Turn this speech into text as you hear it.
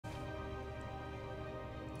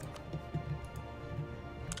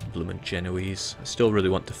bloomin' Genoese. I still really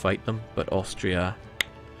want to fight them, but Austria,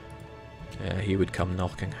 he would come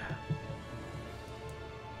knocking.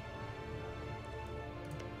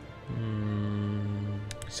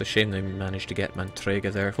 It's a shame they managed to get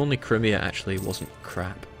Mantrega there. If only Crimea actually wasn't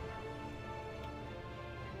crap.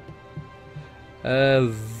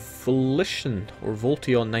 Volition, or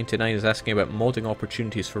Voltion99 is asking about modding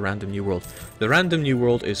opportunities for Random New World. The Random New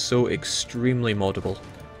World is so extremely moddable.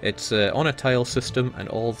 It's on a tile system, and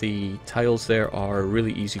all the tiles there are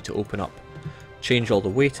really easy to open up. Change all the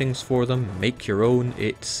weightings for them, make your own,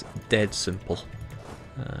 it's dead simple.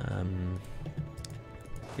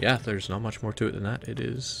 Yeah, there's not much more to it than that. It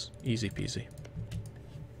is easy peasy.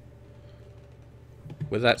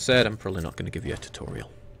 With that said, I'm probably not going to give you a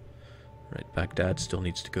tutorial. Right, Baghdad still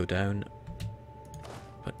needs to go down,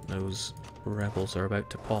 but those rebels are about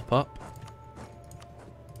to pop up.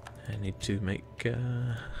 I need to make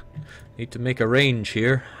a range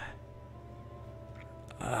here.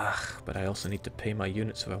 But I also need to pay my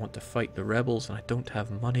units if I want to fight the rebels, and I don't have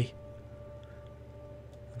money.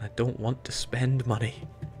 And I don't want to spend money.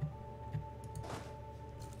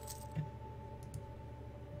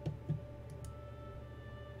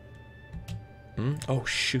 Oh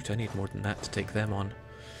shoot, I need more than that to take them on.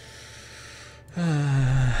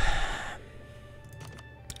 Oh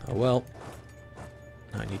well.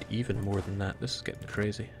 I need even more than that. This is getting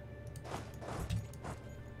crazy.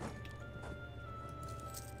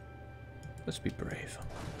 Let's be brave.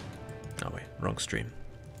 Oh wait, wrong stream.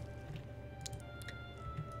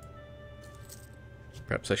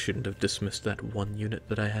 Perhaps I shouldn't have dismissed that one unit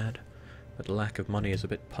that I had. But lack of money is a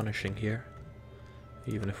bit punishing here.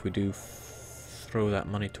 Even if we do throw that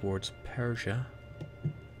money towards Persia.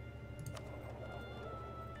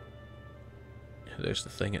 There's the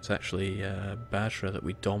thing, it's actually Basra that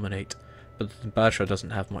we dominate, but Basra doesn't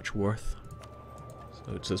have much worth,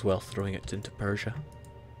 so it's as well throwing it into Persia.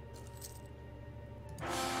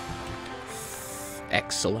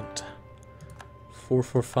 Excellent.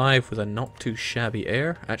 445 with a not too shabby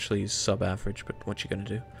air. Actually he's sub-average, but what you gonna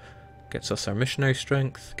do? Gets us our missionary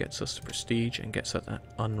strength, gets us the prestige, and gets us that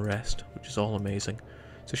unrest, which is all amazing.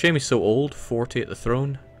 It's a shame he's so old, 40 at the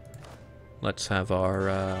throne. Let's have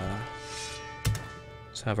our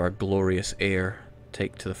glorious heir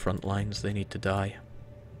take to the front lines. They need to die.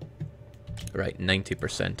 Right,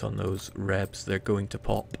 90% on those rebs. They're going to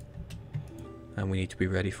pop. And we need to be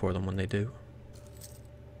ready for them when they do.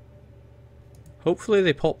 Hopefully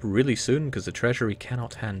they pop really soon, because the Treasury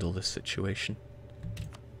cannot handle this situation.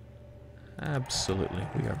 Absolutely,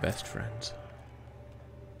 we are best friends.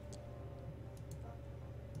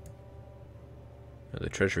 The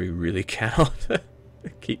Treasury really cannot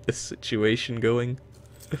keep this situation going.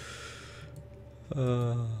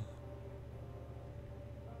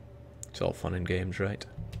 It's all fun and games, right?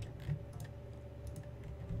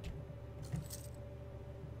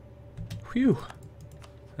 Whew!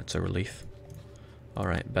 That's a relief.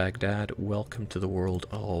 Alright, Baghdad, welcome to the world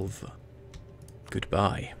of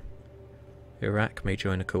goodbye. Iraq may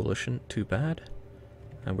join a coalition, too bad.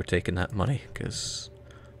 And we're taking that money, because...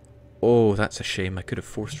 Oh, that's a shame. I could have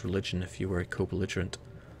forced religion if you were a co-belligerent.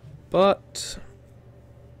 But...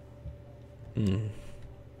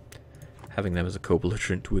 having them as a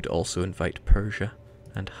co-belligerent would also invite Persia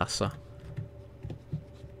and Hassa.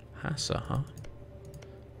 Hassa, huh?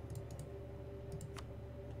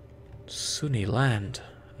 Sunni land.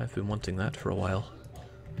 I've been wanting that for a while.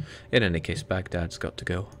 In any case, Baghdad's got to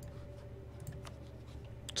go.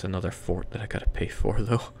 It's another fort that I gotta pay for,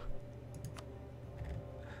 though.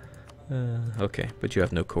 Okay, but you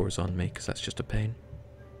have no cores on me, because that's just a pain.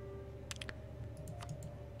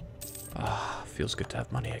 Ah, feels good to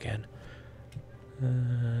have money again.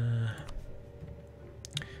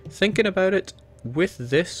 Thinking about it, with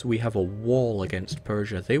this we have a wall against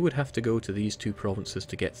Persia. They would have to go to these two provinces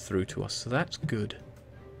to get through to us, so that's good.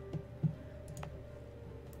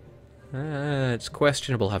 It's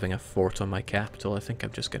questionable having a fort on my capital. I think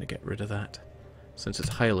I'm just going to get rid of that. Since it's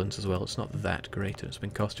Highlands as well, it's not that great, and it's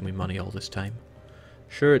been costing me money all this time.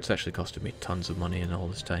 Sure, it's actually costed me tons of money in all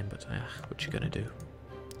this time, but what you gonna do?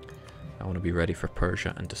 I want to be ready for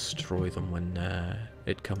Persia and destroy them when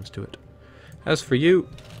it comes to it. As for you,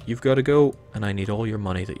 you've got to go, and I need all your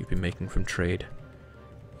money that you've been making from trade.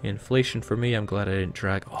 Inflation for me, I'm glad I didn't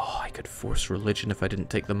drag... Oh, I could force religion if I didn't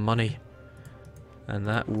take the money. And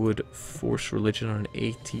that would force religion on an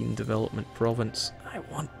 18 development province. I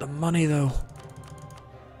want the money, though.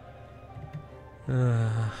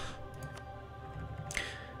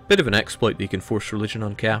 Bit of an exploit that you can force religion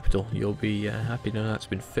on capital. You'll be happy to know that's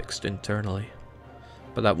been fixed internally.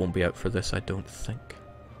 But that won't be out for this, I don't think.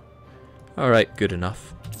 Alright, good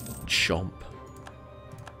enough. Chomp.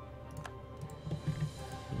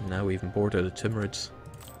 Now we even border the Timurids.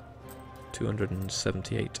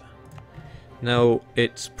 278. Now,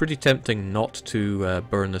 it's pretty tempting not to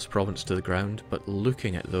burn this province to the ground, but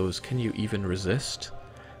looking at those, can you even resist?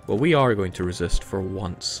 Well, we are going to resist for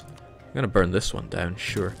once. I'm going to burn this one down,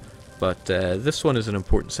 sure. But this one is an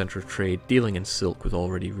important centre of trade, dealing in silk with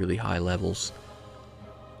already really high levels.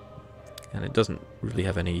 And it doesn't really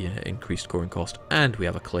have any increased coring cost. And we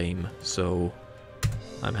have a claim, so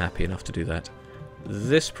I'm happy enough to do that.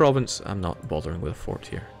 This province, I'm not bothering with a fort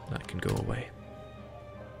here. That can go away.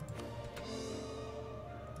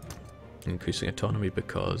 Increasing autonomy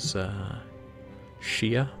because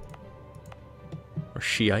Shia or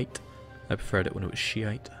Shiite. I preferred it when it was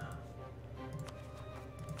Shiite.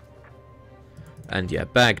 And yeah,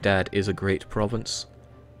 Baghdad is a great province,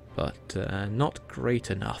 but not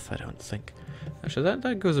great enough, I don't think. Actually,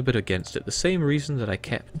 that goes a bit against it. The same reason that I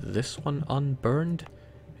kept this one unburned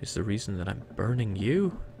is the reason that I'm burning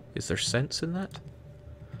you. Is there sense in that?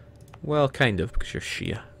 Well, kind of, because you're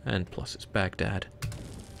Shia, and plus it's Baghdad.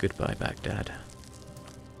 Goodbye, Baghdad.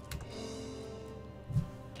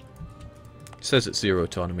 It says it's 0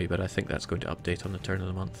 autonomy, but I think that's going to update on the turn of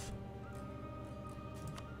the month.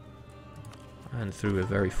 And through a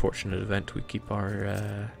very fortunate event, we keep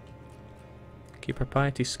our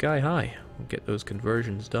piety sky high. We'll get those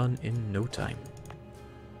conversions done in no time.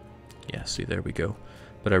 Yeah, see, there we go.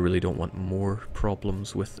 But I really don't want more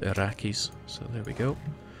problems with Iraqis, so there we go.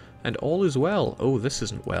 And all is well. Oh, this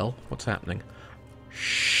isn't well. What's happening?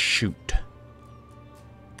 Shoot.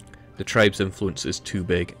 The tribe's influence is too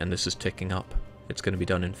big, and this is ticking up. It's going to be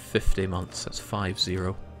done in 50 months. That's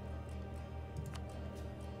 5-0.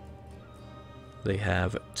 They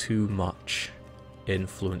have too much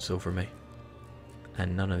influence over me.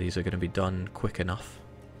 And none of these are going to be done quick enough.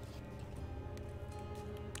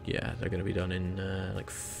 Yeah, they're going to be done in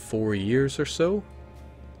like 4 years or so.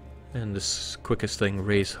 And this quickest thing,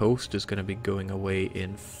 raise host, is going to be going away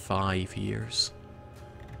in 5 years.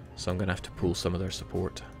 So I'm going to have to pull some of their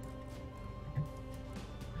support.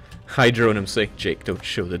 Hydronum say, Jake, don't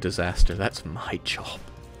show the disaster. That's my job.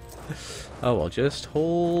 Oh, well, just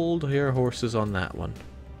hold your horses on that one.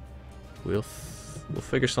 We'll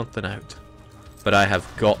figure something out. But I have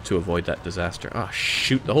got to avoid that disaster. Ah,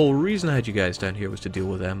 shoot. The whole reason I had you guys down here was to deal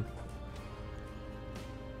with them.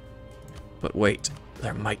 But wait.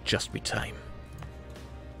 There might just be time.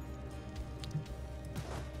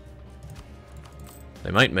 They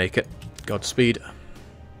might make it. Godspeed.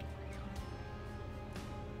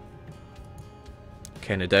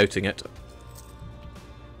 Kinda doubting it.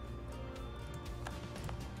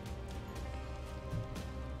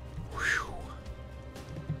 Whew.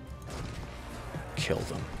 Kill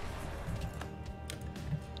them.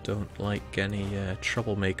 Don't like any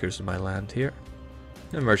troublemakers in my land here.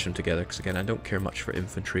 I'm gonna merge them together because again I don't care much for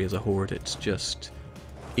infantry as a horde, it's just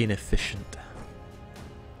inefficient.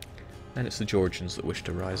 And it's the Georgians that wish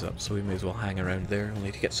to rise up, so we may as well hang around there,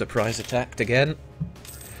 only to get surprise attacked again.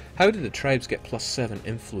 How did the tribes get +7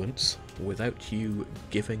 influence without you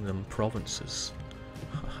giving them provinces?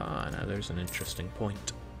 Haha, now there's an interesting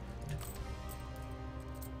point.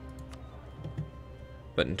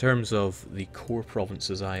 But in terms of the core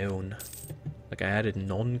provinces I own, like I added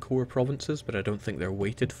non-core provinces, but I don't think they're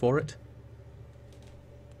weighted for it.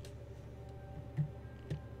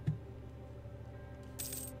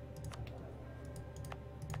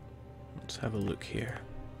 Let's have a look here.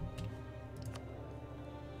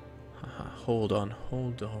 Haha, hold on,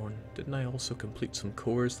 hold on. Didn't I also complete some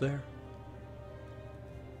cores there?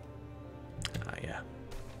 Ah, yeah.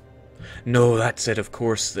 No, that's it, of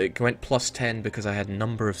course. It went +10 because I had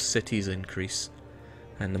number of cities increase.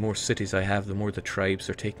 And the more cities I have, the more the tribes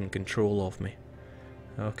are taking control of me.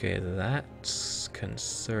 Okay, that's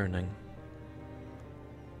concerning.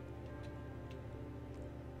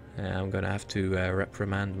 I'm going to have to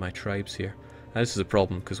reprimand my tribes here. Now, this is a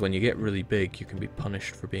problem, because when you get really big, you can be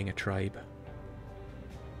punished for being a tribe.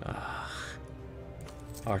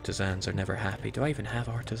 Artisans are never happy. Do I even have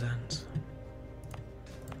artisans?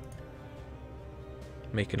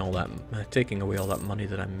 Making all that, taking away all that money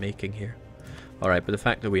that I'm making here. Alright, but the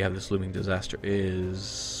fact that we have this looming disaster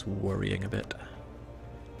is worrying a bit.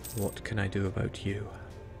 What can I do about you?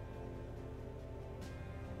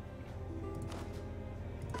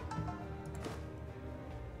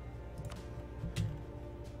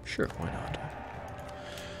 Sure, why not?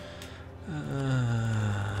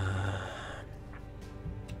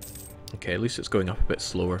 Okay, at least it's going up a bit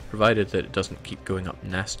slower, provided that it doesn't keep going up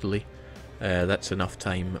nastily. That's enough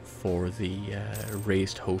time for the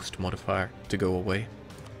raised host modifier to go away.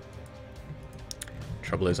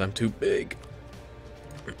 Trouble is, I'm too big.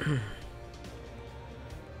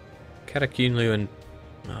 Qoyunlu and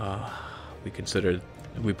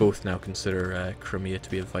we both now consider Crimea to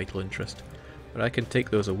be of vital interest. But I can take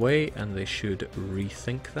those away and they should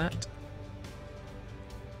rethink that.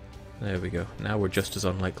 There we go. Now we're just as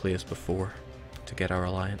unlikely as before to get our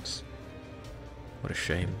alliance. What a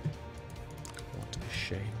shame. What a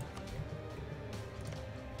shame.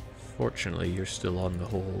 Fortunately, you're still on the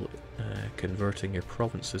whole converting your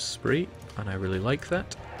provinces spree, and I really like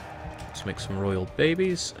that. Let's make some royal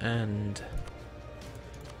babies, and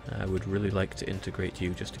I would really like to integrate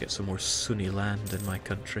you just to get some more Sunni land in my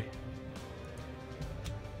country.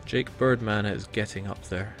 Jake Bird Mana is getting up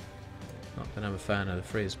there. Not that I'm a fan of the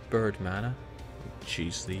phrase bird mana.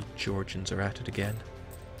 Jeez, the Georgians are at it again.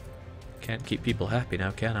 Can't keep people happy now,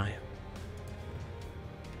 can I?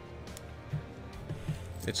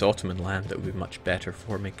 It's Ottoman land that would be much better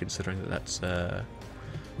for me, considering that that's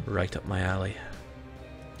right up my alley.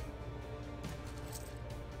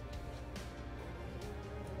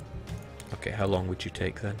 Okay, how long would you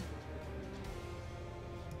take then?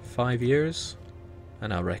 5 years?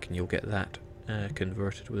 And I reckon you'll get that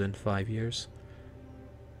converted within 5 years.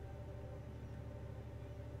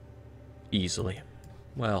 Easily.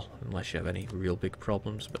 Well, unless you have any real big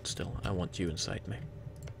problems, but still, I want you inside me.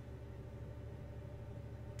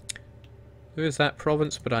 There's that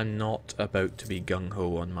province, but I'm not about to be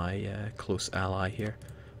gung-ho on my close ally here.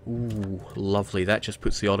 Ooh, lovely. That just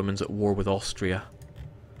puts the Ottomans at war with Austria.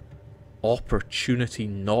 Opportunity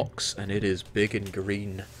knocks, and it is big and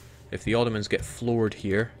green. If the Ottomans get floored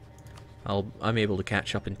here, I'm able to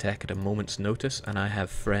catch up in tech at a moment's notice, and I have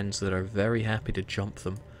friends that are very happy to jump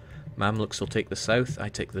them. Mamluks will take the south, I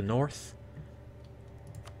take the north.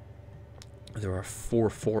 There are 4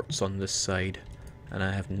 forts on this side, and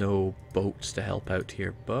I have no boats to help out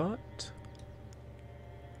here, but...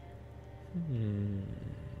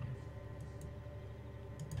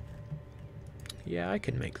 yeah, I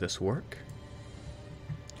can make this work.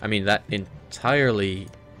 I mean, that entirely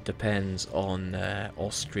depends on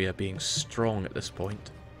Austria being strong at this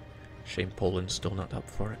point. Shame Poland's still not up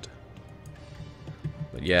for it.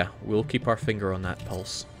 But yeah, we'll keep our finger on that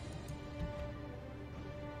pulse.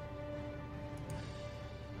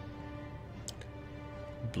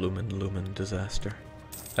 Bloomin' Lumen disaster.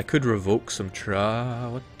 I could revoke some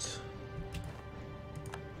what?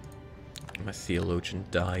 My theologian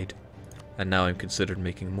died. And now I'm considered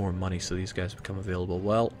making more money so these guys become available.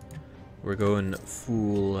 Well, we're going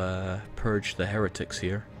full purge the heretics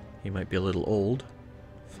here. He might be a little old.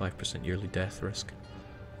 5% yearly death risk.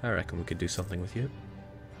 I reckon we could do something with you.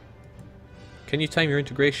 Can you time your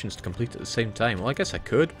integrations to complete at the same time? Well, I guess I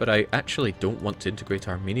could, but I actually don't want to integrate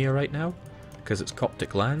Armenia right now, because it's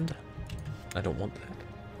Coptic land. I don't want that.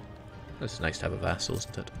 It's nice to have a vassal,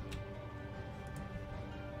 isn't it?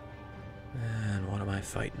 And what am I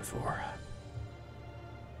fighting for?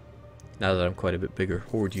 Now that I'm quite a bit bigger,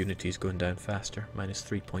 Horde Unity is going down faster. Minus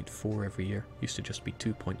 3.4 every year. Used to just be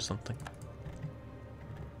 2 point something.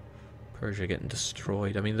 Persia getting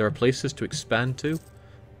destroyed. I mean, there are places to expand to,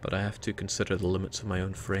 but I have to consider the limits of my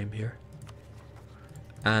own frame here.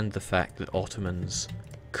 And the fact that Ottomans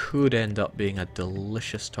could end up being a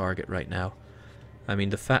delicious target right now. I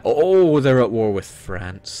mean, the fact... oh, they're at war with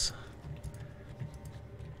France.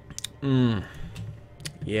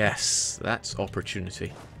 Yes, that's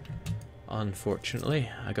opportunity. Unfortunately,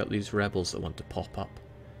 I got these rebels that want to pop up.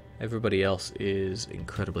 Everybody else is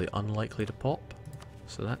incredibly unlikely to pop,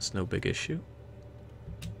 so that's no big issue.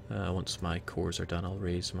 Once my cores are done, I'll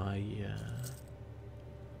raise my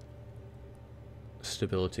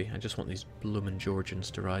stability. I just want these bloomin' Georgians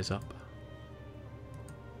to rise up.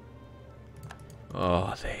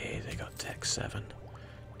 Oh, they got Tech 7.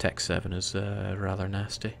 Tech 7 is rather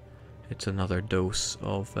nasty. It's another dose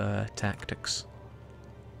of tactics.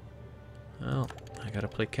 Well, I gotta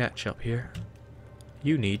play catch up here.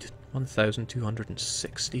 You need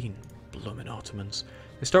 1,216 bloomin' Ottomans.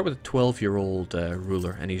 They start with a 12-year-old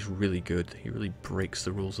ruler, and he's really good. He really breaks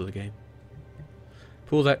the rules of the game.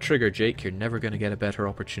 Pull that trigger, Jake. You're never going to get a better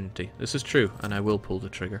opportunity. This is true, and I will pull the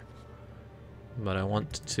trigger. But I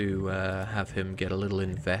want to have him get a little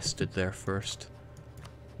invested there first.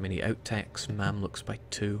 I mean, he out-attacks Mamluks by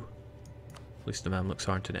 2. At least the Mamluks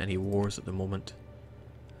aren't in any wars at the moment.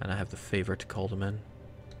 And I have the favour to call them in.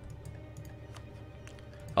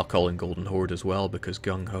 I'll call in Golden Horde as well, because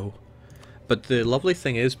gung-ho. But the lovely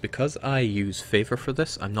thing is, because I use favour for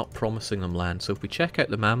this, I'm not promising them land. So if we check out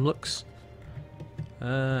the Mamluks...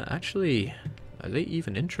 actually, are they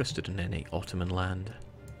even interested in any Ottoman land?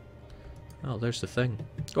 Oh, there's the thing.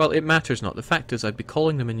 Well, it matters not. The fact is I'd be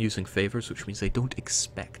calling them in using favours, which means they don't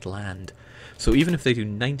expect land. So even if they do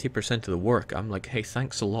 90% of the work, I'm like, hey,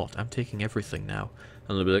 thanks a lot. I'm taking everything now.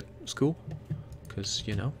 And they'll be like, it's cool. Because,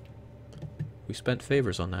 you know, we spent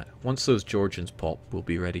favours on that. Once those Georgians pop, we'll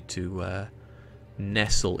be ready to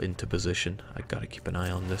nestle into position. I've got to keep an eye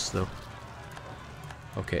on this, though.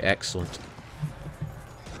 Okay, excellent.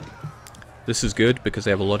 This is good because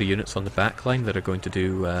they have a lot of units on the back line that are going to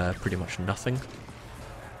do pretty much nothing.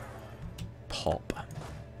 Pop.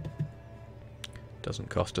 Doesn't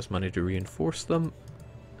cost us money to reinforce them.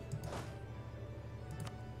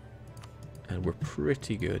 And we're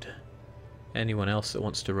pretty good. Anyone else that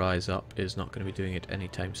wants to rise up is not going to be doing it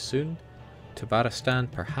anytime soon.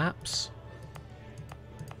 Tabaristan, perhaps?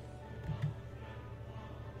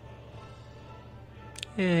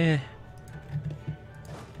 Eh.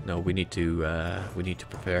 No, we need to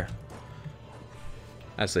prepare.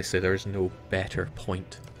 As they say, there is no better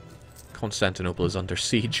point. Constantinople is under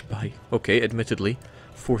siege by, okay, admittedly,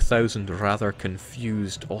 4,000 rather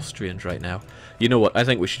confused Austrians right now. You know what, I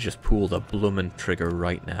think we should just pull the bloomin' trigger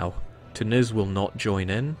right now. Tunis will not join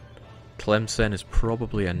in. Tlemcen is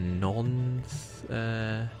probably a no,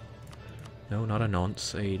 not a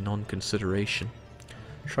nonce, a non-consideration.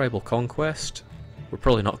 Tribal conquest. We're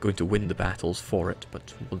probably not going to win the battles for it,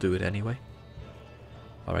 but we'll do it anyway.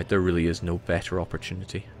 Alright, there really is no better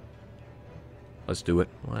opportunity. Let's do it.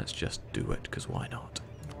 Let's just do it, because why not?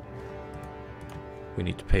 We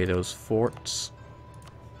need to pay those forts.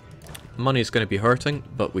 Money is going to be hurting,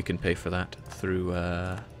 but we can pay for that through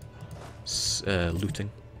looting.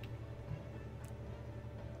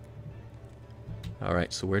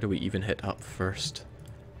 Alright, so where do we even hit up first?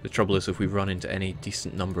 The trouble is if we run into any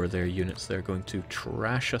decent number of their units, they're going to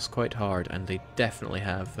trash us quite hard, and they definitely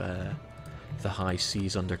have the high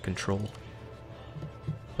seas under control.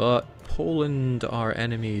 But Poland are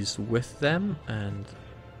enemies with them, and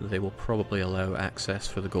they will probably allow access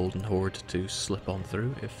for the Golden Horde to slip on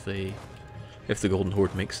through if the Golden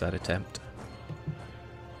Horde makes that attempt.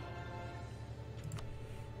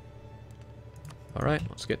 Alright,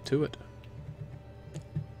 let's get to it.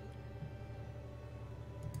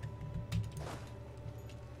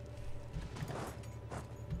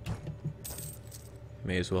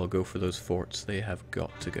 May as well go for those forts. They have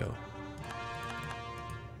got to go.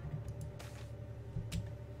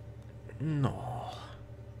 No.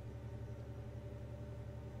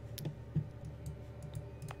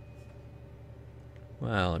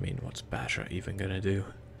 Well, I mean, what's Basra even gonna do?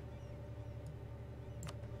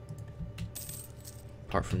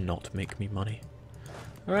 Apart from not make me money.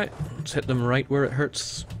 Alright, let's hit them right where it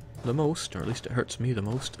hurts the most, or at least it hurts me the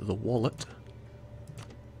most, the wallet.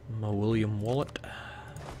 My William wallet.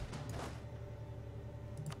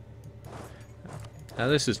 Now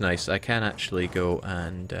this is nice, I can actually go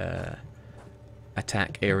and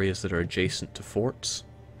attack areas that are adjacent to forts,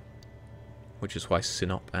 which is why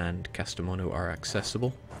Sinop and Kastamonu are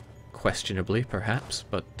accessible. Questionably, perhaps,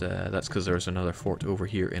 but that's because there's another fort over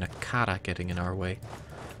here in Ankara getting in our way.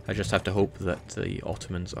 I just have to hope that the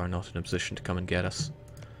Ottomans are not in a position to come and get us.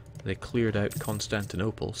 They cleared out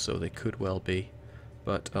Constantinople, so they could well be.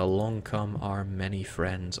 But along come our many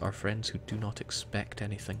friends, our friends who do not expect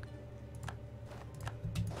anything.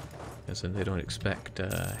 As in, they don't expect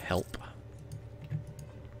help.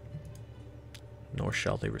 Nor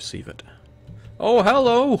shall they receive it. Oh,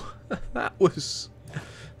 hello! That was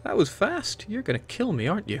fast. You're gonna kill me,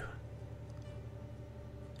 aren't you?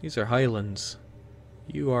 These are Highlands.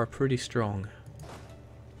 You are pretty strong.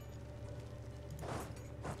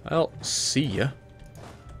 Well, see ya.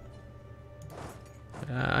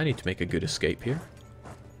 I need to make a good escape here.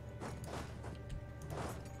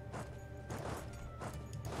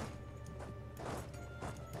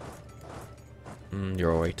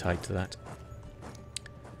 You're already tied to that.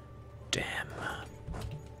 Damn.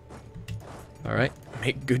 Alright,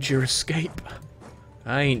 make good your escape.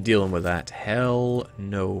 I ain't dealing with that. Hell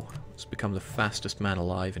no. Let's become the fastest man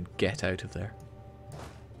alive and get out of there.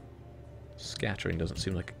 Scattering doesn't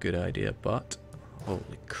seem like a good idea, but... Holy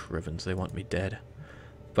crivens, they want me dead.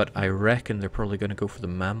 But I reckon they're probably going to go for the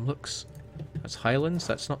Mamluks. That's Highlands,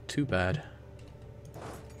 that's not too bad.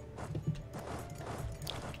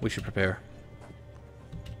 We should prepare.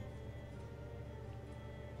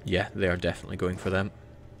 Yeah, they are definitely going for them.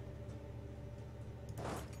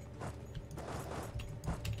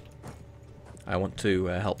 I want to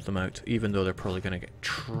help them out, even though they're probably going to get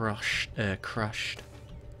crushed.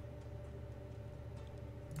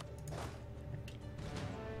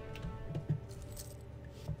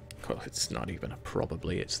 Well, it's not even a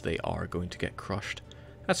probably, it's they are going to get crushed.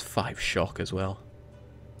 That's 5 shock as well.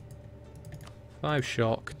 5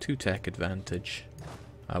 shock, 2 tech advantage.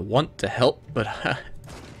 I want to help, but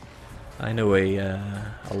I know a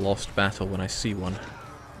lost battle when I see one.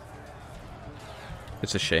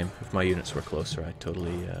 It's a shame. If my units were closer, I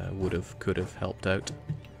totally could have helped out.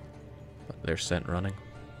 But they're sent running.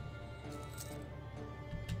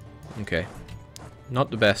 Okay. Not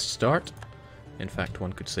the best start. In fact,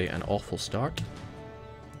 one could say an awful start.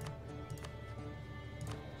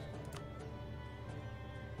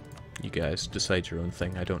 You guys decide your own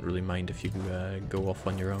thing. I don't really mind if you go off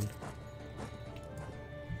on your own.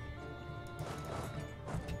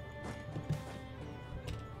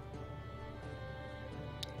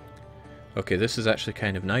 Okay, this is actually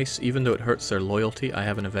kind of nice. Even though it hurts their loyalty, I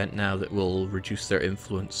have an event now that will reduce their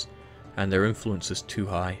influence. And their influence is too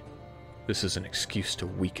high. This is an excuse to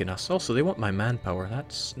weaken us. Also, they want my manpower.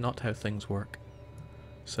 That's not how things work.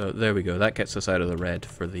 So, there we go. That gets us out of the red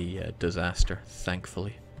for the disaster,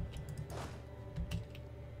 thankfully.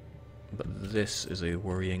 But this is a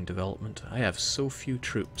worrying development. I have so few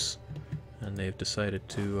troops. And they've decided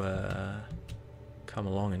to come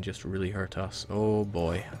along and just really hurt us. Oh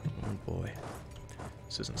boy. Oh boy.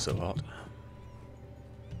 This isn't so hot.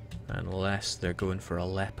 Unless they're going for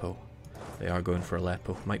Aleppo. They are going for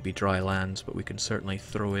Aleppo. Might be dry lands, but we can certainly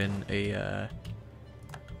throw in a...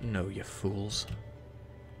 No, you fools.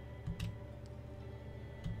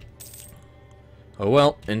 Oh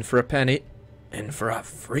well, in for a penny. In for a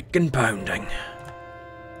freaking pounding.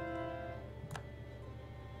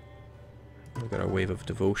 We've got our wave of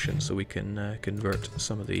devotion, so we can convert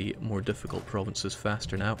some of the more difficult provinces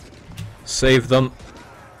faster now. Save them!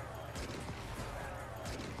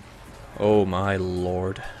 Oh my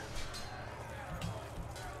lord.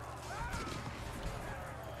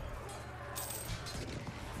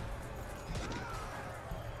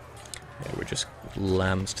 Yeah, we're just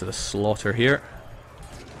lambs to the slaughter here.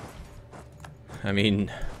 I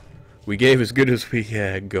mean, we gave as good as we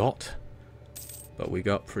got, but we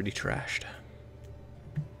got pretty trashed.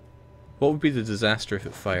 What would be the disaster if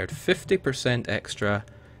it fired 50% extra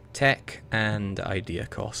tech and idea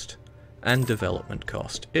cost and development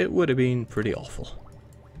cost? It would have been pretty awful.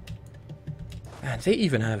 And they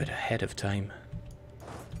even have it ahead of time.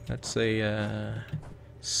 That's a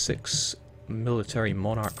 6 military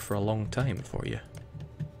monarch for a long time for you.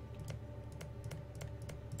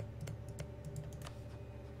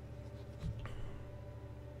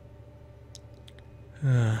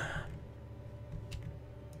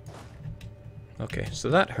 Okay, so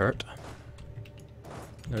that hurt.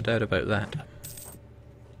 No doubt about that.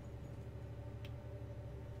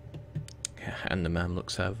 Yeah, and the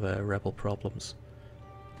Mamluks have rebel problems.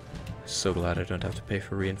 So glad I don't have to pay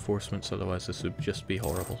for reinforcements, otherwise this would just be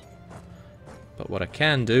horrible. But what I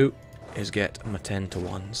can do is get my 10 to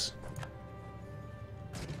 1s.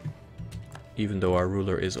 Even though our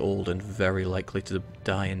ruler is old and very likely to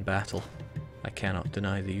die in battle, I cannot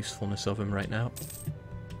deny the usefulness of him right now.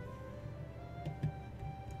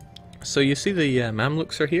 So you see the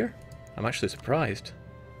Mamluks are here? I'm actually surprised.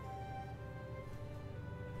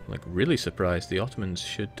 Like, really surprised. The Ottomans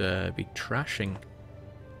should be trashing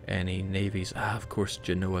any navies. Ah, of course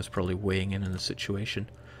Genoa's probably weighing in the situation.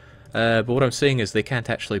 But what I'm saying is they can't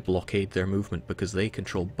actually blockade their movement because they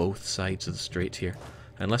control both sides of the strait here.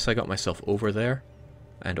 Unless I got myself over there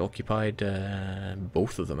and occupied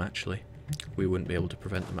both of them actually, we wouldn't be able to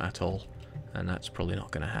prevent them at all. And that's probably not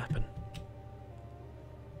going to happen.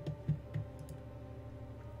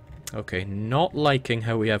 Okay, not liking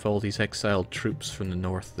how we have all these exiled troops from the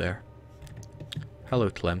north there. Hello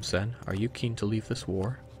Tlemcen, are you keen to leave this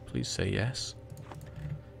war? Please say yes.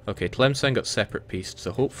 Okay, Tlemcen got separate pieced,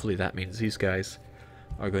 so hopefully that means these guys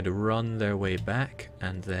are going to run their way back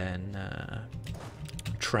and then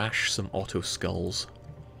trash some Otto skulls.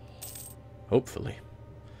 Hopefully.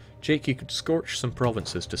 Jake, you could scorch some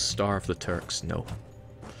provinces to starve the Turks. No.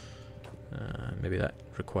 Maybe that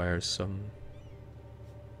requires some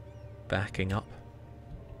backing up.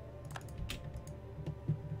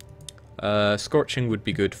 Scorching would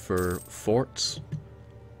be good for forts,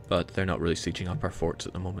 but they're not really sieging up our forts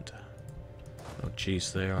at the moment. Oh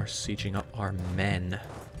jeez, they are sieging up our men.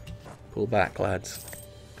 Pull back, lads.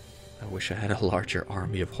 I wish I had a larger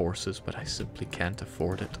army of horses, but I simply can't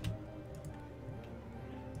afford it.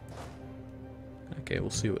 Okay, we'll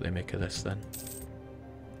see what they make of this then.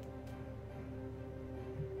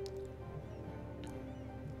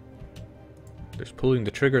 There's pulling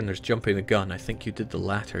the trigger and there's jumping the gun. I think you did the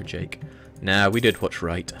latter, Jake. Nah, we did what's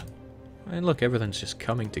right. And look, everything's just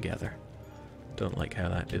coming together. Don't like how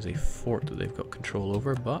that is a fort that they've got control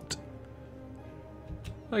over, but...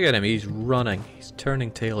 Look at him, he's running. He's turning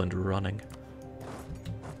tail and running.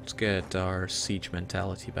 Let's get our siege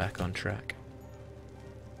mentality back on track.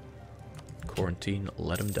 Quarantine,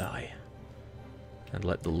 let them die. And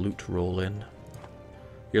let the loot roll in.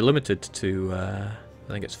 You're limited to, I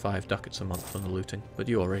think it's 5 ducats a month on the looting, but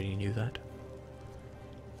you already knew that.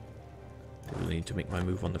 I really need to make my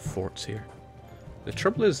move on the forts here. The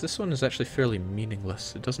trouble is, this one is actually fairly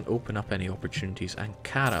meaningless. It doesn't open up any opportunities.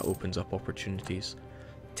 Ankara opens up opportunities.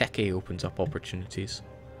 Teke opens up opportunities.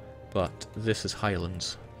 But this is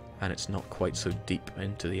Highlands, and it's not quite so deep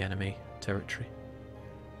into the enemy territory.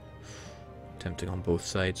 Tempting on both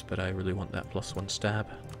sides, but I really want that +1 stab,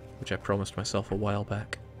 which I promised myself a while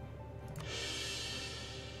back.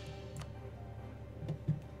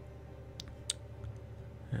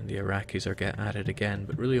 And the Iraqis are getting at it again,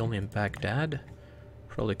 but really only in Baghdad.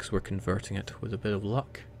 Probably because we're converting it with a bit of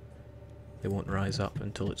luck. They won't rise up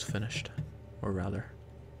until it's finished. Or rather...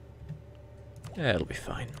 yeah, it'll be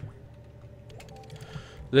fine.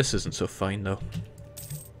 This isn't so fine though.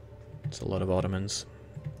 It's a lot of Ottomans.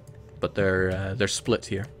 But they're split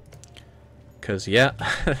here. Because yeah,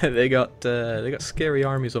 they got scary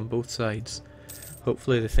armies on both sides.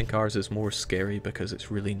 Hopefully they think ours is more scary, because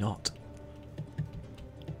it's really not.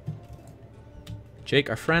 Jake,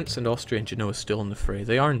 are France and Austria and Genoa still in the fray?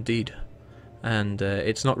 They are indeed. And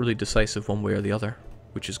it's not really decisive one way or the other,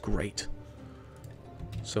 which is great.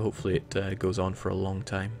 So hopefully it goes on for a long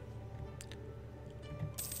time.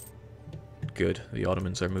 Good, the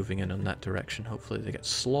Ottomans are moving in that direction. Hopefully they get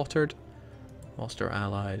slaughtered. Whilst our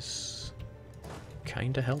allies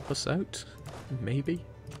kinda help us out, maybe.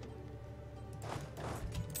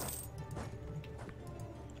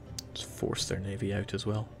 Let's force their navy out as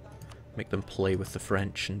well. Make them play with the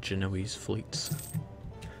French and Genoese fleets.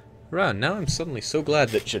 Right, now I'm suddenly so glad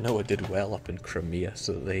that Genoa did well up in Crimea,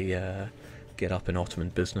 so that they get up in Ottoman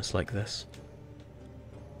business like this.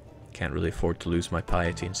 Can't really afford to lose my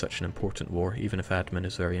piety in such an important war, even if admin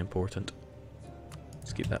is very important.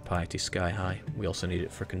 Let's keep that piety sky high. We also need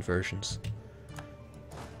it for conversions.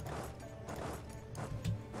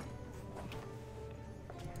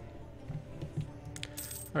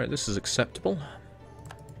 Alright, this is acceptable.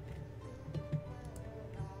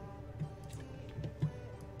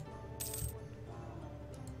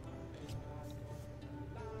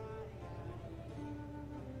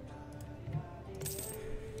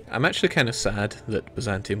 I'm actually kind of sad that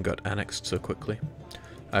Byzantium got annexed so quickly.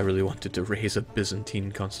 I really wanted to raise a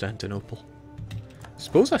Byzantine Constantinople.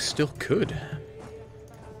 Suppose I still could.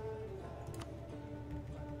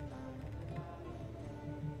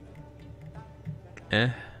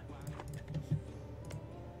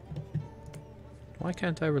 Why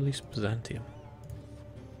can't I release Byzantium?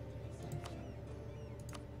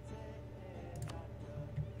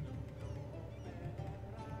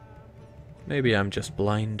 Maybe I'm just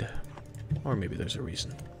blind, or maybe there's a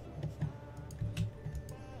reason.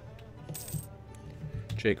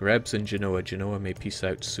 Jake, Rebs in Genoa. Genoa may peace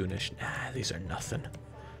out soonish. Nah, these are nothing.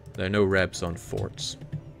 There are no Rebs on forts.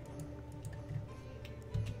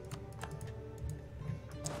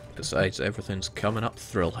 Besides, everything's coming up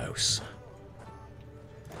Thrill House.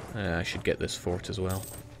 I should get this fort as well.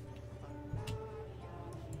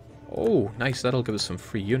 Oh, nice, that'll give us some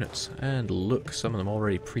free units. And look, some of them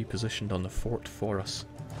already pre-positioned on the fort for us.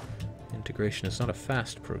 Integration is not a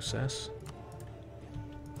fast process.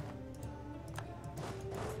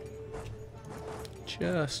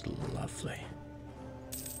 Just lovely.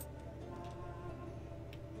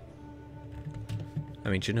 I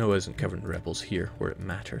mean, Genoa isn't covering rebels here, where it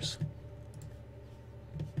matters.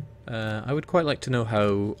 I would quite like to know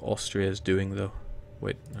how Austria is doing, though.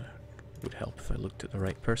 Wait, would help if I looked at the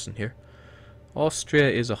right person here. Austria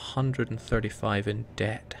is 135 in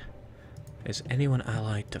debt. Is anyone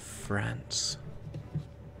allied to France?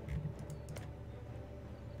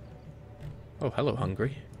 Oh, hello,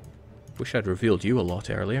 Hungary. Wish I'd revealed you a lot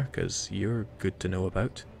earlier, because you're good to know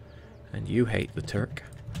about. And you hate the Turk.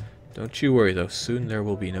 Don't you worry though, soon there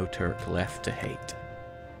will be no Turk left to hate.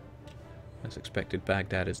 As expected,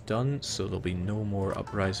 Baghdad is done, so there'll be no more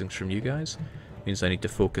uprisings from you guys. Means I need to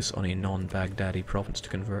focus on a non-Baghdadi province to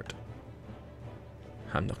convert.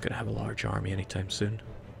 I'm not going to have a large army anytime soon.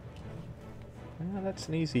 That's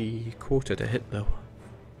an easy quota to hit though.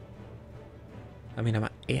 I mean, I'm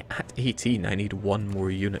at 18, I need one more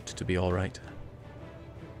unit to be alright.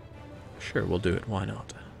 Sure, we'll do it, why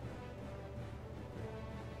not?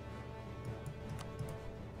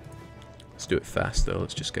 Let's do it fast though,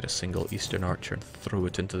 let's just get a single Eastern Archer and throw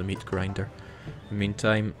it into the meat grinder. In the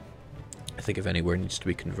meantime, I think if anywhere needs to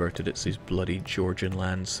be converted, it's these bloody Georgian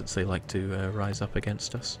lands, since they like to rise up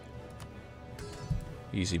against us.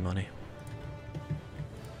 Easy money.